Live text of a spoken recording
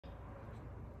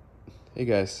Hey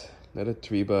guys, another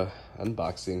Toreba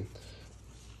unboxing.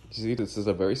 You see, this is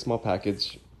a very small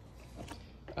package.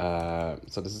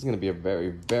 So this is gonna be a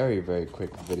very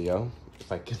quick video. If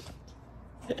I can,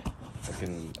 if I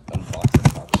can unbox it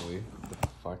properly. What the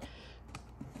fuck?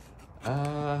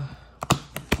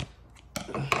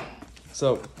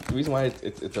 So the reason why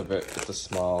it's a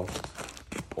small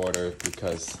order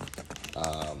because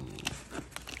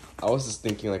I was just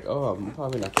thinking like, oh, I'm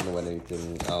probably not gonna win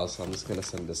anything else, so I'm just gonna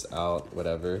send this out,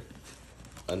 whatever.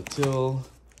 Until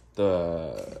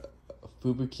the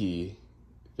Fubuki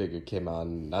figure came out,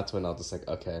 and that's when I was just like,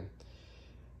 okay,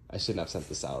 I shouldn't have sent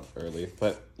this out early.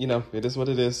 But, you know, it is what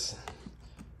it is.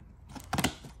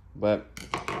 But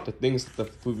the things the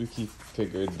Fubuki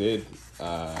figure did,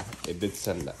 it did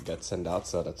get sent out,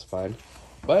 so that's fine.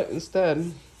 But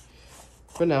instead,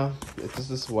 for now, it's just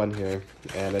this one here,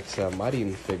 and it's a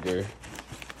Marin figure.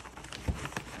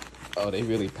 Oh, they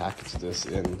really packaged this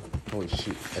in. Holy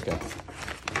shoot. Okay.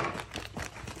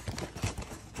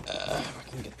 If I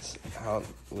can get this out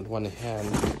with one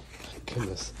hand.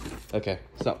 Goodness. Okay,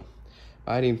 so,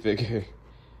 Marin figure.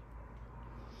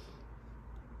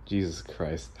 Jesus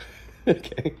Christ.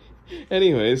 Okay.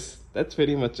 Anyways, that's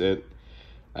pretty much it.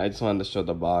 I just wanted to show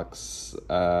the box.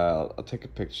 I'll take a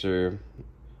picture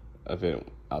of it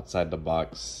outside the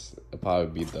box. It'll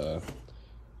probably be the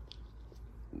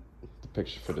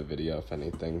picture for the video, if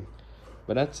anything.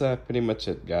 But that's pretty much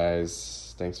it,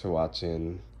 guys. Thanks for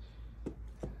watching.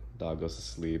 Dog goes to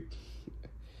sleep.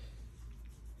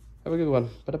 Have a good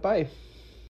one. Bye-bye.